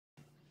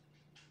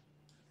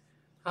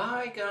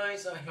Hi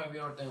guys, I hope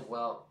you're doing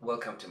well.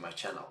 Welcome to my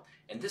channel.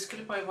 In this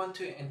clip I want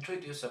to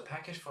introduce a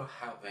package for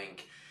having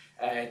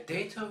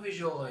data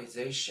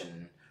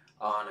visualization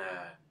on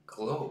a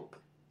globe.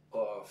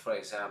 Or for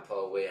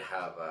example, we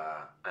have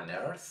an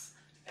earth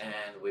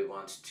and we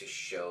want to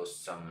show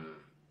some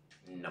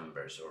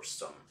numbers or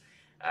some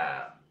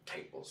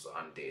tables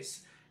on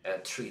this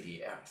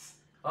 3D earth.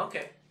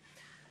 Okay,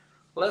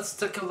 let's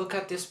take a look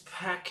at this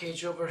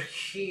package over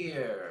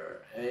here.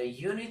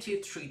 Unity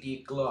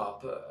 3D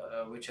Glob,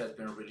 which has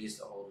been released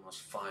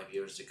almost 5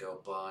 years ago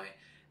by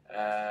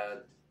uh,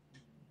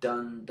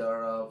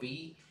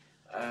 Dundaravi.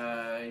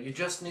 You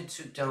just need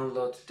to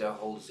download the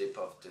whole zip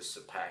of this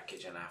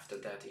package, and after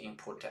that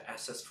import the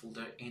assets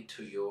folder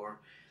into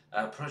your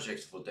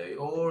projects folder.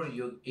 Or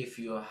if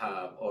you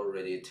have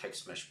already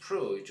TextMesh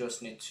Pro, you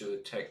just need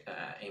to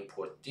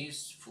import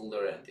this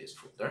folder and this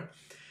folder.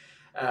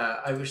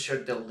 I will share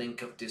the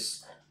link of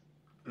this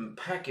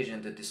package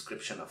in the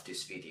description of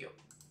this video.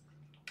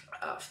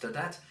 After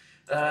that,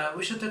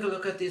 we should take a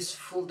look at these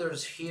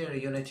folders here,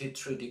 Unity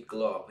 3D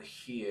Glob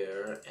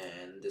here,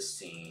 and the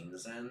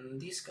scenes,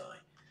 and this guy.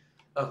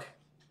 Okay,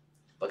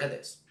 look at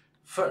this.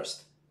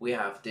 First, we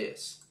have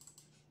this.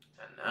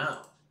 And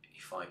now,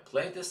 if I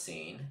play the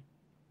scene,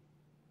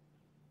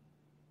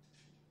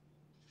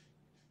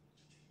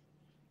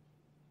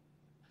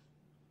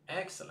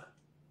 excellent.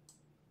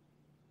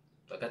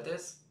 Look at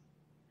this.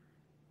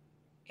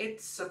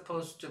 It's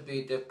supposed to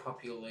be the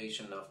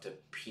population of the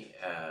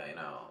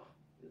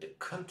the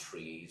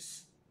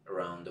countries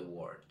around the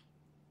world.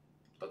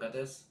 Look at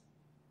this.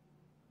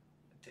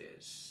 It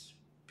is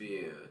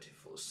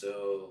beautiful.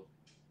 So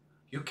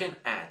you can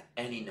add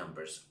any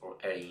numbers or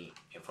any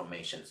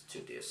information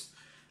to this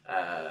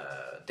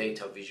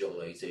data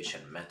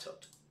visualization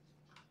method.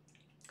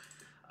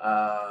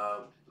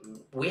 Uh,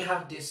 we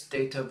have this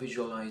data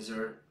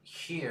visualizer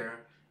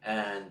here,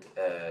 and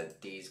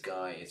this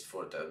guy is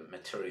for the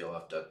material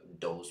of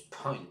those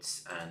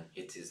points, and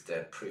it is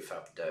the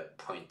prefab the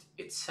point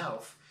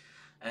itself.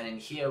 And in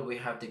here we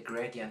have the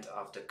gradient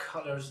of the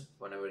colors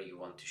whenever you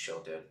want to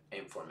show the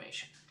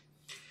information.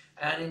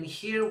 And in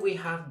here we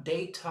have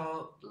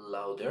data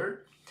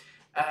loader.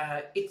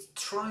 It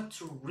tried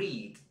to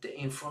read the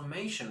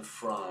information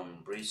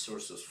from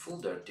resources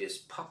folder, this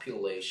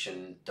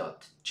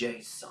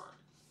population.json.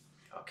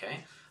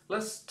 Okay,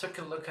 let's take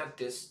a look at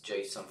this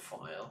JSON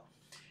file.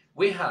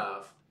 We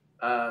have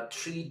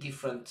three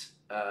different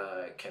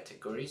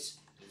categories: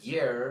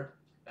 year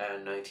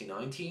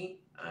 1990,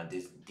 and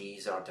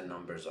these are the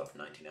numbers of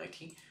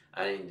 1990,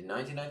 and in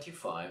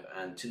 1995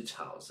 and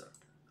 2000.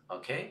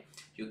 Okay,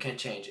 you can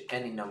change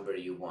any number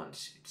you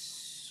want.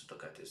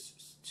 Look at this,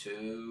 it's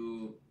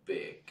too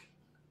big.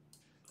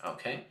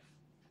 Okay,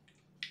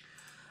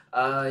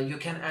 you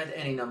can add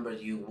any number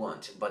you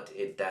want, but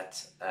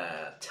that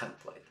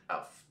template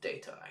of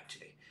data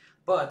actually.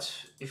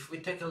 But if we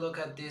take a look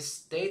at this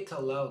data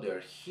loader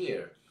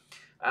here,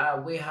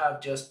 we have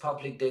just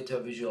public data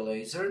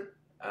visualizer,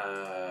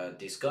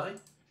 this guy,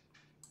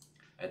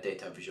 a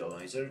data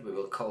visualizer. We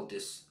will call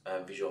this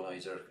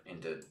visualizer in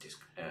the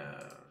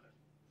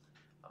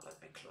let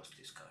me close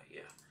this guy,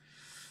 yeah,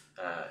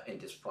 in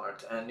this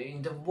part. And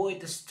in the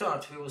void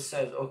start, we will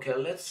say, okay,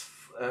 let's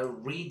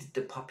read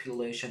the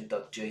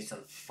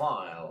population.json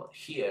file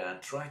here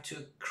and try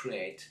to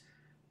create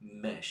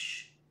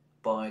mesh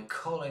by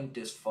calling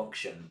this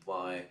function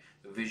by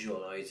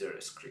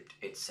visualizer script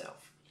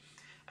itself.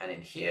 And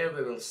in here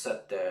we will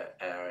set the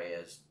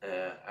arrays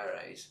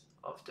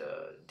of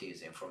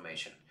these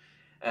information.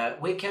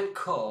 We can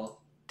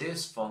call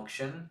this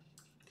function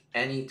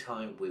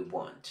anytime we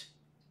want.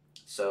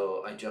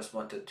 So I just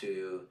wanted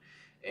to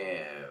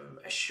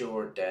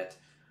assure that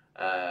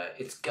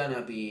it's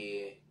gonna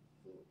be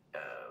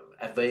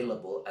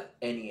available at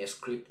any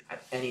script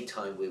at any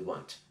time we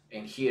want.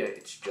 In here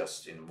it's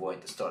just in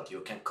void start. You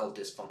can call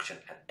this function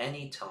at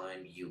any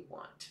time you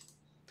want.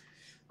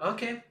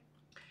 Okay,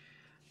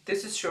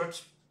 this is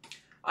short.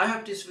 I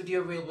hope this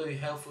video will be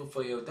helpful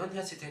for you. Don't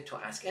hesitate to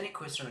ask any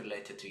question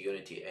related to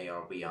Unity,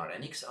 AR, VR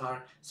and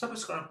XR.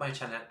 Subscribe my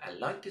channel and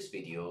like this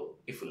video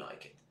if you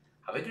like it.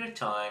 Have a great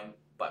time.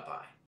 Bye bye.